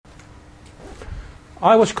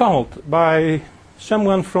I was called by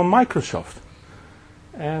someone from Microsoft,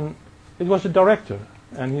 and it was a director,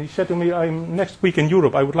 and he said to me, I'm next week in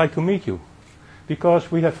Europe, I would like to meet you,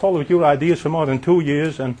 because we have followed your ideas for more than 2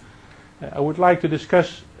 years, and I would like to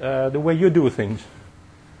discuss the way you do things.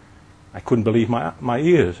 I couldn't believe my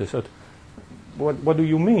ears. I said, what do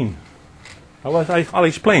you mean? I'll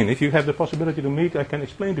explain. If you have the possibility to meet, I can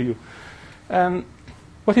explain to you. And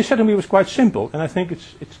what he said to me was quite simple, and I think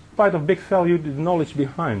it's quite of big value, the knowledge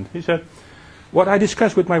behind. He said, what I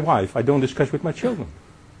discuss with my wife, I don't discuss with my children.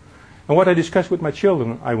 And what I discuss with my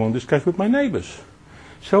children, I won't discuss with my neighbors.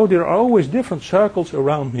 So there are always different circles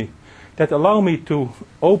around me that allow me to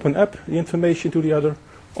open up the information to the other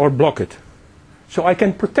or block it. So I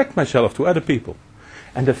can protect myself to other people.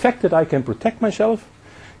 And the fact that I can protect myself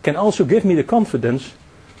can also give me the confidence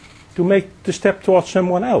to make the step towards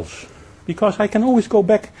someone else. Because I can always go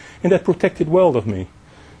back in that protected world of me.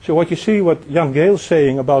 So what you see, what Jan Gehl's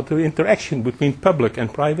saying about the interaction between public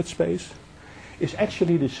and private space is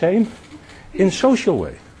actually the same in social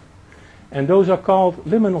way. And those are called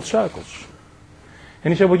liminal circles.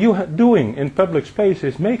 And he said, what you're doing in public space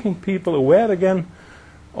is making people aware again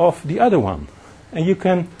of the other one. And you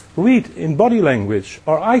can read in body language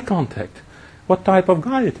or eye contact what type of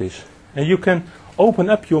guy it is. And you can open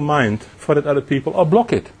up your mind for that other people or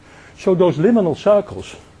block it. So those liminal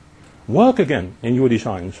circles work again in your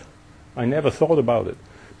designs. I never thought about it.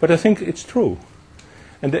 But I think it's true.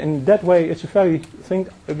 And in that way it's a very,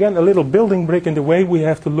 again, a little building brick in the way we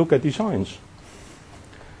have to look at designs.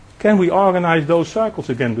 Can we organize those circles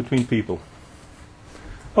again between people?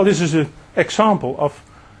 Well, this is an example of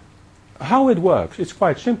how it works. It's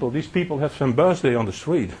quite simple. These people have some birthday on the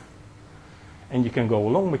street. And you can go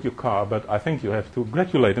along with your car, but I think you have to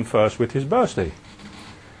congratulate him first with his birthday.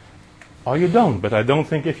 Or you don't, but I don't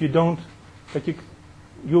think if you don't, that you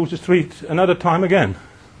use the street another time again.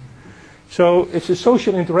 So it's a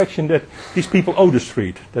social interaction that these people owe the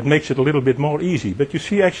street. That makes it a little bit more easy. But you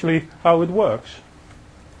see actually how it works.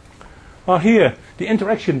 Well, here, the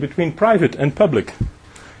interaction between private and public.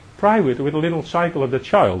 Private, with a little cycle of the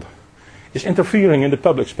child, is interfering in the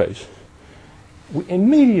public space. We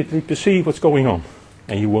immediately perceive what's going on,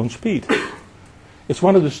 and you won't speed. It's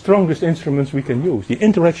one of the strongest instruments we can use, the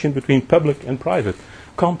interaction between public and private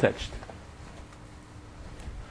context.